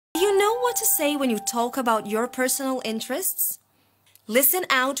what to say when you talk about your personal interests? Listen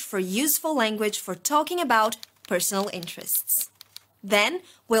out for useful language for talking about personal interests. Then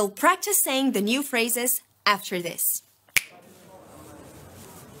we'll practice saying the new phrases after this.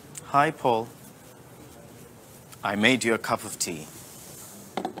 Hi, Paul. I made you a cup of tea.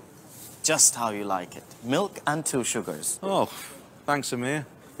 Just how you like it. Milk and 2 sugars. Oh, thanks, Amir.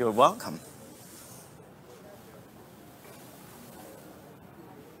 You're welcome.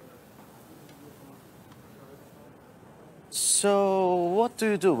 So, what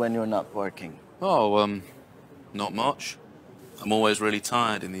do you do when you're not working? Oh, not much. I'm always really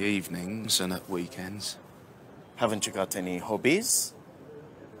tired in the evenings and at weekends. Haven't you got any hobbies?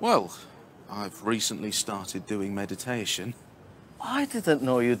 Well, I've recently started doing meditation. I didn't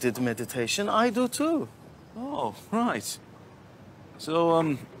know you did meditation. I do too. Oh, right.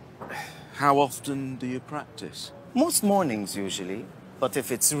 So, how often do you practice? Most mornings usually, but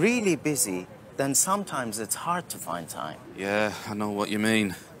if it's really busy, then sometimes it's hard to find time. Yeah, I know what you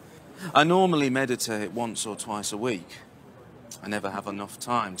mean. I normally meditate once or twice a week. I never have enough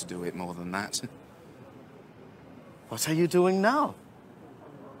time to do it more than that. What are you doing now?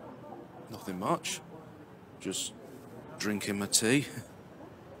 Nothing much. Just drinking my tea.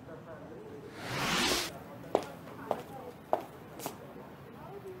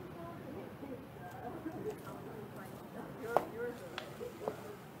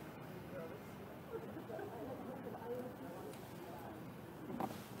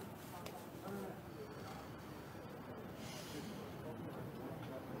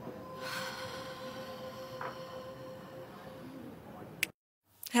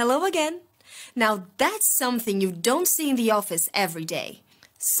 Hello again. Now that's something you don't see in the office every day.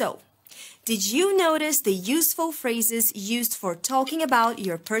 So, did you notice the useful phrases used for talking about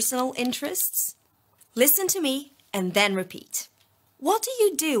your personal interests? Listen to me and then repeat. What do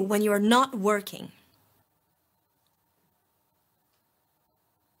you do when you are not working?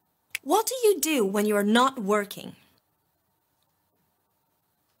 What do you do when you are not working?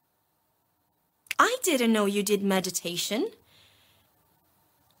 I didn't know you did meditation.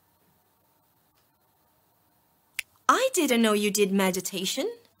 I didn't know you did meditation.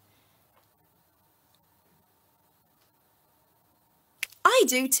 I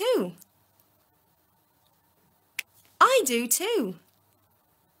do too. I do too.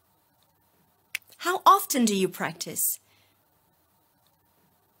 How often do you practice?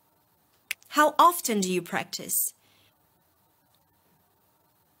 How often do you practice?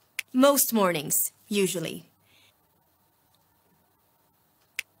 Most mornings, usually.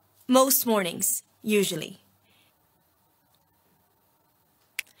 Most mornings, usually.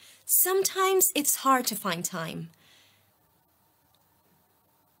 Sometimes it's hard to find time.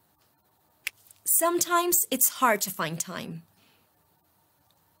 Sometimes it's hard to find time.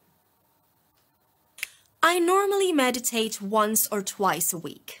 I normally meditate once or twice a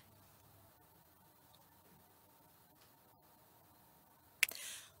week.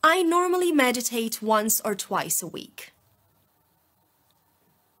 I normally meditate once or twice a week.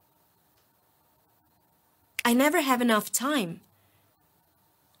 I never have enough time.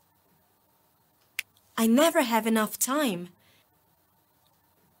 I never have enough time.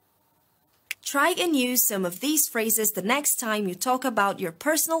 Try and use some of these phrases the next time you talk about your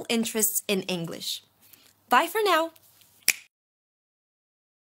personal interests in English. Bye for now.